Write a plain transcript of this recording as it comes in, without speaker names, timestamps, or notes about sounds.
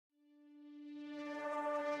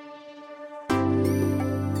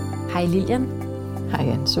Hej Lilian.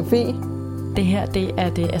 Hej Anne-Sophie. Det her, det er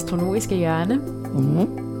det astrologiske hjørne.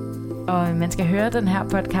 Og man skal høre den her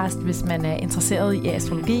podcast, hvis man er interesseret i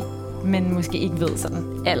astrologi, men måske ikke ved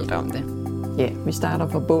sådan alt om det. Ja, vi starter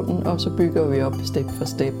fra bunden, og så bygger vi op step for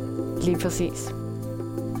step. Lige præcis.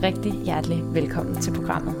 Rigtig hjertelig velkommen til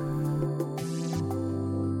programmet.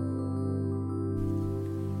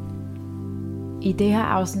 I det her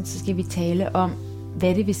afsnit, så skal vi tale om,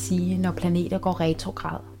 hvad det vil sige, når planeter går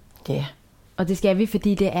retrograd. Ja. Og det skal vi,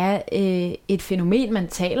 fordi det er et fænomen, man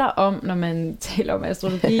taler om, når man taler om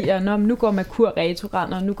astrologi. Og når nu går Merkur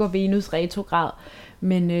retrograd, og nu går Venus retrograd.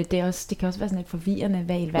 Men det kan også være sådan lidt forvirrende,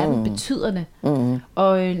 hvad i verden betyder det.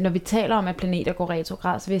 Og når vi taler om, at planeter går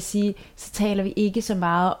retrograd, så vil jeg sige, så taler vi ikke så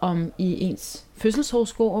meget om i ens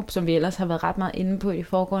fødselshoroskop, som vi ellers har været ret meget inde på i de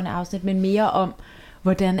foregående afsnit, men mere om,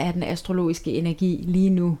 hvordan er den astrologiske energi lige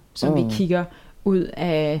nu, som vi kigger ud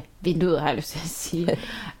af vinduet, har jeg lyst til at sige.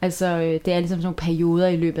 Altså, det er ligesom sådan nogle perioder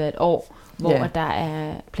i løbet af et år, hvor der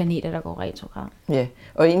er planeter, der går retrograd. Ja,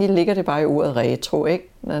 og egentlig ligger det bare i ordet retro, ikke?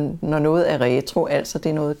 Når noget er retro, altså det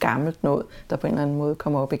er noget gammelt noget, der på en eller anden måde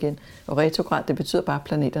kommer op igen. Og retrograd, det betyder bare, at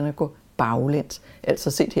planeterne går baglæns.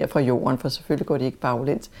 Altså set her fra jorden, for selvfølgelig går de ikke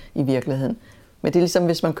baglæns i virkeligheden. Men det er ligesom,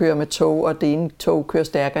 hvis man kører med tog, og det ene tog kører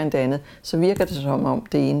stærkere end det andet, så virker det som om,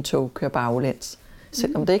 det ene tog kører baglæns.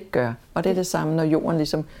 Selvom det ikke gør. Og det er det samme, når jorden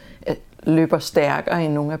ligesom løber stærkere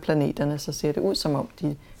end nogle af planeterne, så ser det ud som om,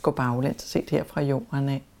 de går baglæns, set her fra jorden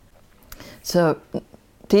af. Så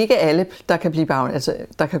det er ikke alle, der kan blive baglæns, altså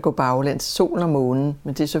der kan gå baglæns, solen og månen,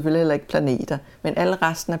 men det er selvfølgelig heller ikke planeter. Men alle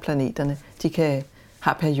resten af planeterne, de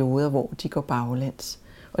har perioder, hvor de går baglæns.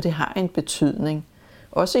 Og det har en betydning.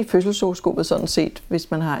 Også i fødselshoroskopet sådan set,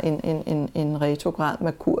 hvis man har en retrograd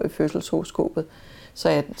Merkur i fødselshoroskopet,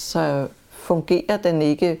 så fungerer den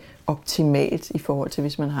ikke optimalt i forhold til,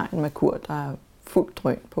 hvis man har en Merkur, der er fuldt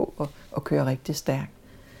drøn på og kører rigtig stærkt.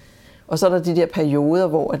 Og så er der de der perioder,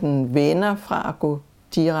 hvor den vender fra at gå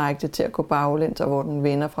direkte til at gå baglæns, og hvor den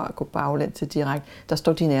vender fra at gå baglæns til direkte. Der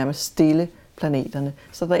står de nærmest stille, planeterne.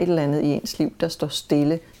 Så der er et eller andet i ens liv, der står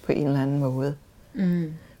stille på en eller anden måde.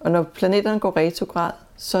 Og når planeterne går retrograd,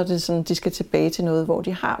 så er det sådan, de skal tilbage til noget, hvor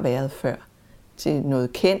de har været før. Til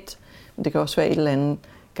noget kendt, men det kan også være et eller andet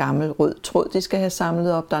gammel rød tråd, de skal have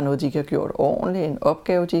samlet op. Der er noget, de ikke har gjort ordentligt, en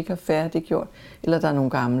opgave, de ikke har færdiggjort, eller der er nogle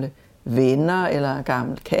gamle venner, eller en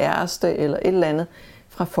gammel kæreste, eller et eller andet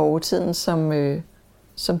fra fortiden, som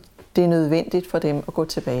det er nødvendigt for dem at gå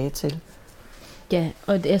tilbage til. Ja,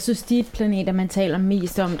 og jeg synes, de planeter, man taler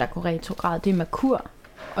mest om, der går retrograd, det er Merkur,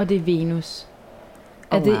 og det er Venus.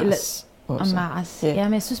 Og Mars. Og Mars. Ja,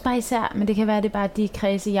 men jeg synes bare især, men det kan være, det er bare de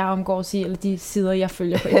kredse, jeg omgås i, eller de sider, jeg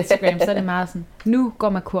følger på Instagram, så er det meget sådan, nu går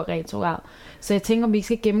Merkur retrograd. Så jeg tænker, om vi ikke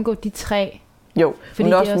skal gennemgå de tre. Jo,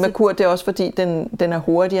 men også Merkur, det er også fordi, den er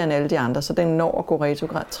hurtigere end alle de andre, så den når at gå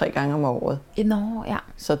retrograd 3 gange om året. Nå, ja.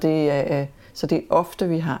 Så det er ofte,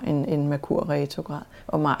 vi har en Merkur retrograd,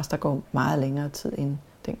 og Mars, der går meget længere tid, inden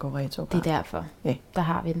den går retrograd. Det er derfor, der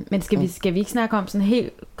har vi den. Men skal vi ikke snakke om sådan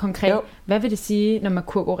helt konkret, hvad vil det sige, når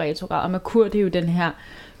Merkur går retrograd? Og Merkur, det er jo den her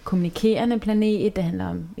kommunikerende planet, det handler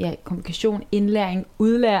om kommunikation, indlæring,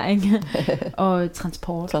 udlæring og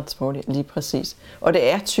transport. Transport, lige præcis. Og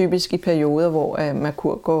det er typisk i perioder, hvor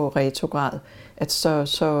Merkur går retrograd, at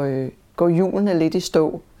så går hjulene lidt i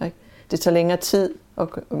stå. Ikke? Det tager længere tid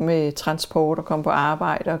med transport og komme på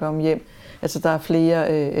arbejde og komme hjem. Altså der er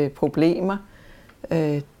flere problemer.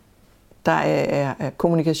 Der er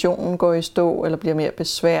kommunikationen går i stå eller bliver mere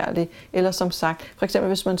besværlig, eller som sagt, for eksempel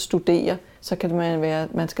hvis man studerer, så kan det være,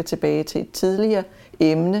 at man skal tilbage til et tidligere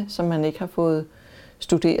emne, som man ikke har fået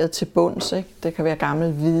studeret til bunds. Ikke? Det kan være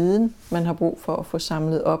gammel viden, man har brug for at få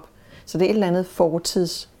samlet op. Så det er et eller andet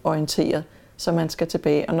fortidsorienteret, så man skal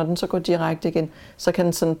tilbage. Og når den så går direkte igen, så kan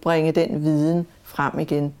den sådan bringe den viden frem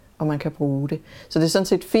igen, og man kan bruge det. Så det er sådan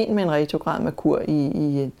set fint med en retrograd Merkur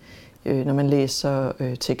når man læser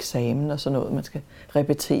til eksamen og sådan noget, man skal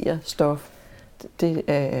repetere stof. Det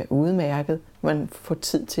er udmærket. Man får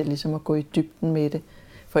tid til ligesom at gå i dybden med det.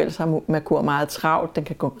 For ellers har Merkur meget travlt, den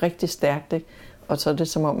kan gå rigtig stærkt, ikke? Og så er det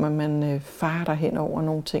som om, at man farter hen over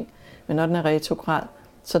nogle ting. Men når den er retrograd,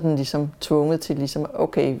 så er den ligesom tvunget til, ligesom,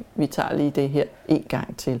 okay, vi tager lige det her en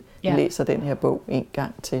gang til. Jeg læser den her bog en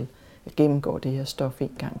gang til. Jeg gennemgår det her stof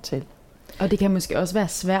en gang til. Og det kan måske også være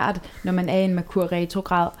svært, når man er i en Merkur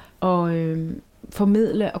retrograd, at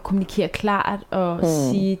formidle og kommunikere klart og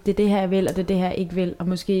sige, det er det her, jeg vil, og det er det her, jeg ikke vil. Og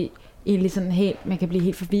måske egentlig sådan helt, man kan blive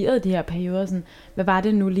helt forvirret i de her perioder. Sådan, hvad var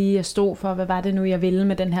det nu lige, jeg stod for? Hvad var det nu, jeg ville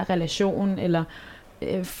med den her relation? Eller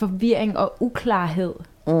forvirring og uklarhed.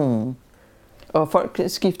 Og folk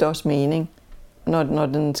skifter også mening, når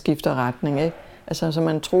den skifter retning. Ikke? Altså, så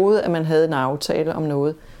man troede, at man havde en aftale om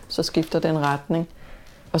noget, så skifter den retning,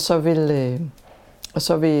 og så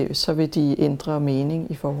vil de ændre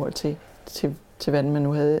mening i forhold til hvad man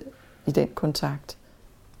nu havde i den kontakt.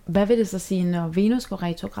 Hvad vil det så sige, når Venus går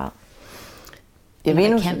retrograd? Ja,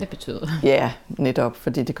 Venus, hvad kan det betyde? Ja, netop,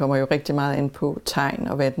 fordi det kommer jo rigtig meget ind på tegn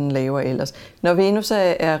og hvad den laver ellers. Når Venus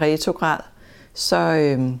er retrograd,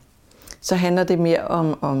 så handler det mere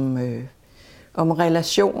om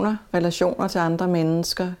relationer til andre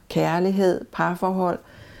mennesker, kærlighed, parforhold,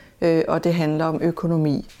 og det handler om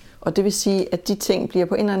økonomi. Og det vil sige, at de ting bliver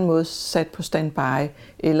på en eller anden måde sat på standby,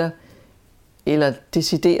 eller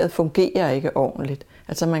decideret fungerer ikke ordentligt.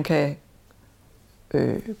 Altså man kan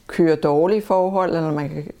køre dårlige forhold, eller man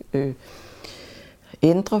kan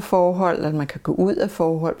ændre forhold, eller man kan gå ud af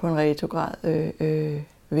forhold på en retrograd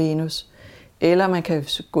Venus. Eller man kan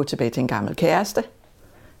gå tilbage til en gammel kæreste.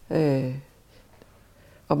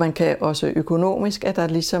 Og man kan også økonomisk, at der er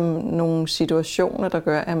ligesom nogle situationer, der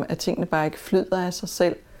gør, at tingene bare ikke flyder af sig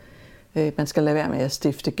selv. Man skal lade være med at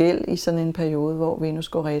stifte gæld i sådan en periode, hvor Venus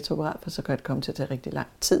går retrograd, for så kan det komme til at tage rigtig lang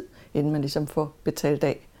tid, inden man ligesom får betalt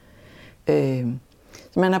af.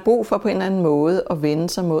 Så man har brug for på en eller anden måde at vende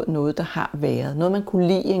sig mod noget, der har været. Noget, man kunne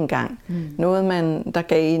lide engang. Noget, der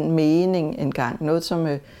gav en mening engang. Noget som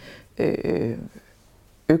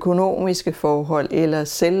økonomiske forhold eller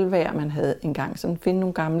selvværd, man havde engang. Så finde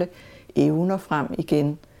nogle gamle evner frem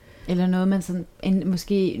igen. Eller noget, man sådan,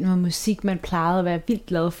 måske noget musik, man plejede at være vildt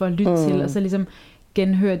glad for at lytte til, og så ligesom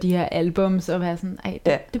genhøre de her albums og være sådan,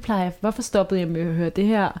 det plejer jeg. Hvorfor stoppede jeg med at høre det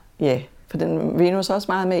her? Ja, for den Venus også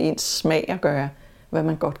meget med ens smag at gøre, hvad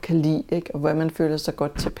man godt kan lide, ikke? Og hvad man føler sig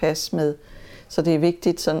godt tilpas med. Så det er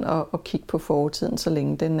vigtigt sådan at kigge på fortiden, så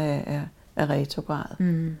længe den er retrograd.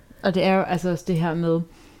 Og det er jo altså også det her med,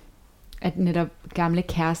 at netop gamle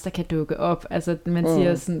kærester kan dukke op. Altså man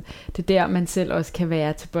siger sådan, det er der, man selv også kan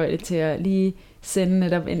være tilbøjelig til at lige sende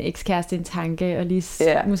netop en ekskæreste en tanke, og lige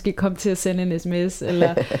måske komme til at sende en sms,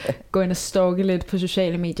 eller gå ind og stalke lidt på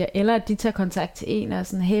sociale medier, eller at de tager kontakt til en og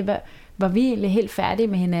sådan, hey, var vi egentlig helt færdige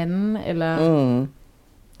med hinanden, eller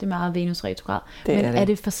det er meget Venus retrograd. Men er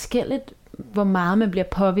det forskelligt, hvor meget man bliver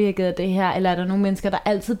påvirket af det her, eller er der nogle mennesker, der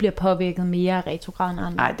altid bliver påvirket mere af retrograd end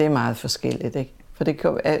andre? Nej, det er meget forskelligt, ikke? For det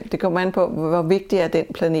kommer an på, hvor vigtig er den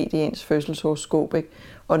planet i ens fødselshoroskop, ikke?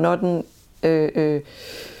 Og når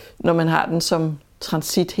man har den som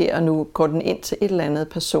transit her og nu, går den ind til et eller andet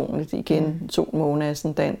personligt igen, sol, måne,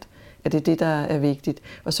 ascendant, er det, der er vigtigt.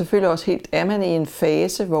 Og selvfølgelig også er man i en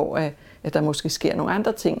fase, hvor at der måske sker nogle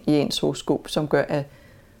andre ting i ens horoskop, som gør, at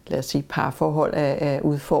lad os sige, parforhold er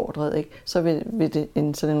udfordret, ikke? Så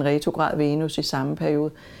vil sådan en retrograd Venus i samme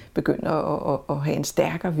periode begynde at have en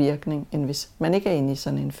stærkere virkning, end hvis man ikke er inde i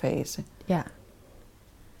sådan en fase. Ja.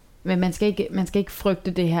 Men man skal ikke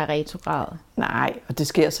frygte det her retrograd. Nej, og det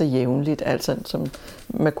sker så jævnligt, altså som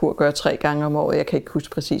Merkur gør 3 gange om året. Jeg kan ikke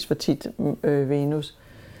huske præcis, hvor tit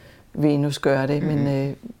Venus gør det,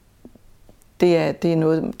 men det er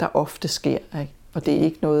noget, der ofte sker, ikke? Og det er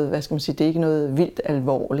ikke noget, det er ikke noget vildt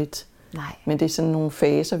alvorligt. Nej. Men det er sådan nogle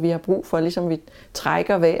faser, vi har brug for, ligesom vi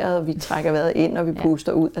trækker vejret ind, og vi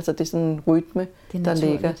puster ud. Altså det er sådan en rytme, der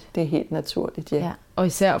ligger. Det er helt naturligt, ja. Og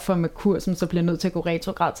især for Merkur, som så bliver nødt til at gå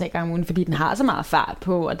retrograd 3 gange om ugen, fordi den har så meget fart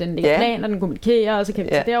på, og den lægger plan, og den kommunikerer, og så kan vi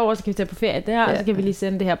tage derover, så kan vi tage på ferie der, og så kan vi lige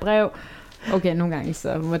sende det her brev. Okay, nogle gange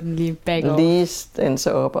så må den lige back off. Lige stande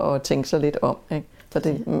sig op og tænke sig lidt om, ikke? For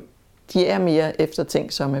de er mere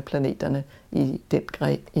eftertænksomme planeterne i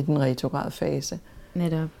den retrograd fase.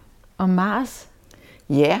 Netop. Og Mars?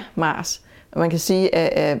 Ja, Mars. Og man kan sige,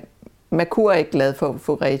 at Merkur er ikke glad for at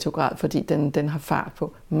få retrograd, fordi den har fart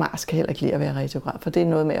på. Mars kan heller ikke lide at være retrograd, for det er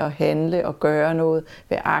noget med at handle og gøre noget,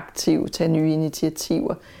 være aktiv, tage nye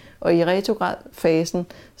initiativer. Og i retrogradfasen,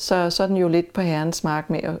 så er den jo lidt på herrens mark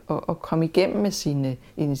med at komme igennem med sine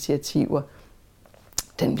initiativer.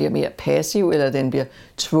 Den bliver mere passiv, eller den bliver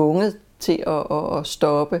tvunget til at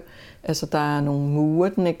stoppe. Altså der er nogle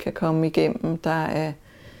mure, den ikke kan komme igennem. Der er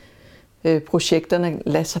projekterne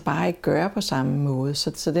lader sig bare ikke gøre på samme måde.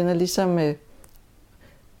 Så den er ligesom...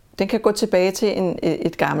 Den kan gå tilbage til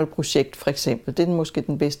et gammelt projekt, for eksempel. Det er måske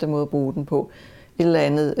den bedste måde at bruge den på. Et eller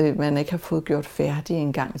andet, man ikke har fået gjort færdigt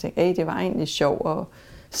engang. Jeg tænker, det var egentlig sjovt at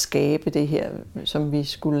skabe det her, som vi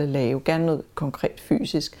skulle lave. Gerne noget konkret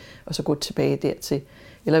fysisk, og så gå tilbage dertil.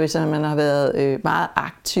 Eller hvis man har været meget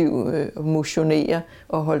aktiv og motionere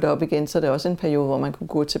og holdt op igen, så er det også en periode, hvor man kunne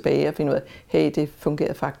gå tilbage og finde ud af, hey, det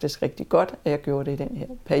fungerede faktisk rigtig godt, at jeg gjorde det i den her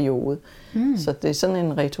periode. Så det er sådan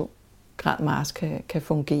en retrograd Mars kan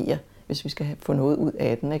fungere. hvis vi skal få noget ud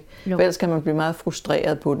af den. Ikke? For ellers kan man blive meget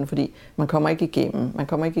frustreret på den, fordi man kommer ikke igennem. Man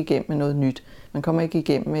kommer ikke igennem med noget nyt. Man kommer ikke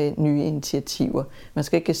igennem med nye initiativer. Man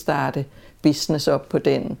skal ikke starte business op på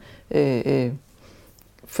den.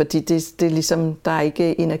 Fordi det er ligesom, der er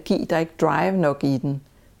ikke energi, der er ikke drive nok i den,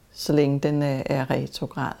 så længe den er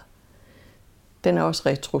retrograd. Den er også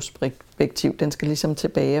retrospektiv. Den skal ligesom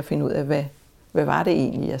tilbage og finde ud af, hvad var det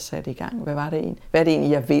egentlig, jeg satte i gang? Hvad er det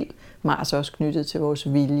egentlig, jeg vil? Mars er også knyttet til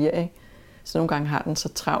vores vilje, ikke? Så nogle gange har den så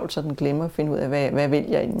travlt, så den glemmer at finde ud af, hvad vil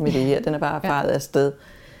jeg egentlig med det her? Den er bare faret afsted.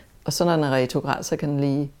 Og så når den er retrograd, så kan den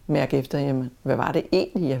lige mærke efter, jamen, hvad var det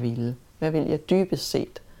egentlig, jeg ville? Hvad vil jeg dybest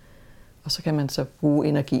set? Og så kan man så bruge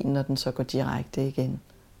energien, når den så går direkte igen.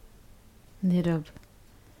 Netop.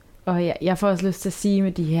 Og jeg får også lyst til at sige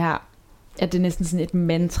med de her, at det er næsten sådan et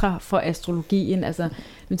mantra for astrologien. Altså,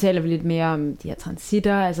 nu taler vi lidt mere om de her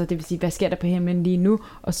transitter, altså det vil sige, hvad sker der på himlen lige nu?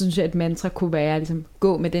 Og så synes jeg, at et mantra kunne være, ligesom,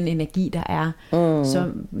 gå med den energi, der er.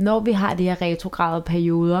 Så når vi har de her retrograde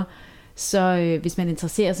perioder, så hvis man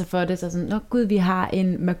interesserer sig for det, så sådan, gud, vi har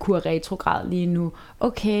en Merkur retrograd lige nu.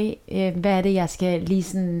 Okay, hvad er det, jeg skal lige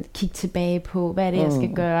sådan kigge tilbage på? Hvad er det, jeg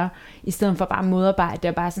skal gøre? I stedet for bare at modarbejde det,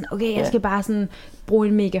 og bare sådan, okay, jeg skal bare sådan bruge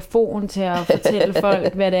en megafon til at fortælle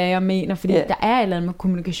folk, hvad det er, jeg mener. Fordi der er et eller andet med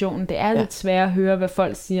kommunikationen. Det er lidt svært at høre, hvad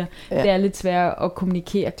folk siger. Det er lidt svært at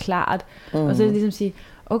kommunikere klart. Og så ligesom sige,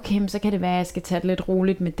 okay, men så kan det være, at jeg skal tage det lidt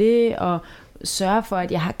roligt med det, og sørge for,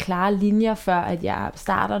 at jeg har klare linjer, før at jeg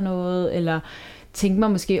starter noget, eller tænke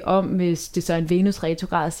mig måske om, hvis det så er en Venus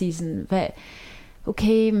retrograd, at sige sådan, hvad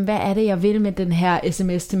er det, jeg vil med den her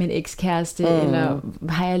sms til min ekskæreste, eller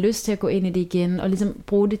har jeg lyst til at gå ind i det igen, og ligesom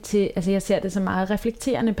bruge det til, altså jeg ser det som meget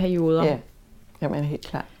reflekterende perioder. Ja, jamen helt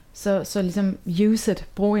klart. Så ligesom use it,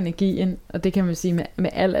 brug energien, og det kan man sige med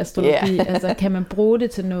al astrologi, altså kan man bruge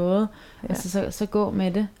det til noget, altså så gå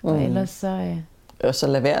med det, og ellers så... Og så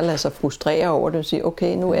lad være at lade sig frustrere over det og sige,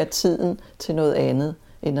 okay, nu er tiden til noget andet,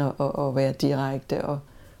 end at være direkte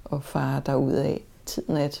og fare derudad.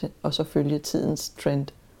 Tiden er til, og så følge tidens trend.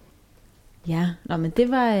 Ja, men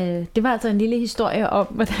det var altså en lille historie om,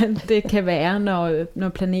 hvordan det kan være, når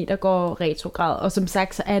planeter går retrograd. Og som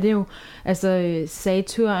sagt, så er det jo, altså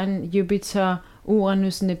Saturn, Jupiter,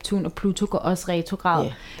 Uranus, Neptun og Pluto går også retrograd.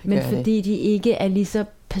 Men fordi de ikke er lige så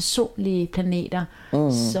personlige planeter,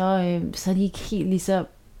 så er de ikke helt lige så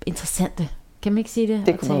interessante. Kan man ikke sige det?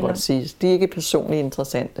 Det kan man godt sige. De er ikke personligt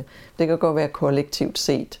interessante. Det kan godt være kollektivt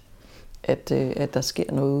set, at der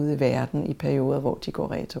sker noget ude i verden i perioder, hvor de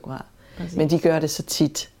går retrograd. Præcis. Men de gør det så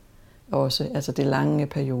tit også. Altså det er lange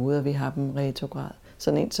perioder, vi har dem retrograd.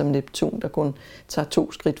 Sådan en som Neptun, der kun tager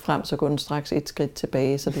 2 skridt frem, så går den straks 1 skridt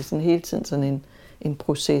tilbage. Så det er sådan hele tiden sådan en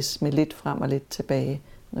proces med lidt frem og lidt tilbage,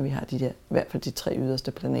 når vi har de der, i hvert fald de 3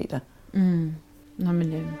 yderste planeter. Nå,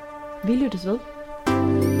 men vi lyttes ved.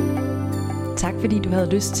 Tak fordi du havde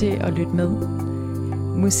lyst til at lytte med.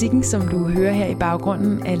 Musikken, som du hører her i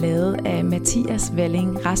baggrunden, er lavet af Mathias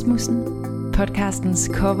Walling Rasmussen. Podcastens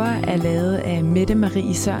cover er lavet af Mette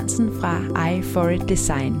Marie Sørensen fra I For It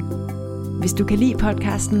Design. Hvis du kan lide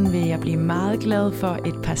podcasten, vil jeg blive meget glad for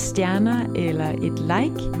et par stjerner eller et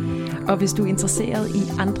like. Og hvis du er interesseret i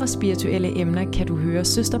andre spirituelle emner, kan du høre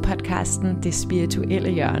søsterpodcasten Det Spirituelle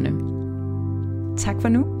Hjørne. Tak for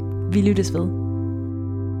nu. Vi lyttes ved.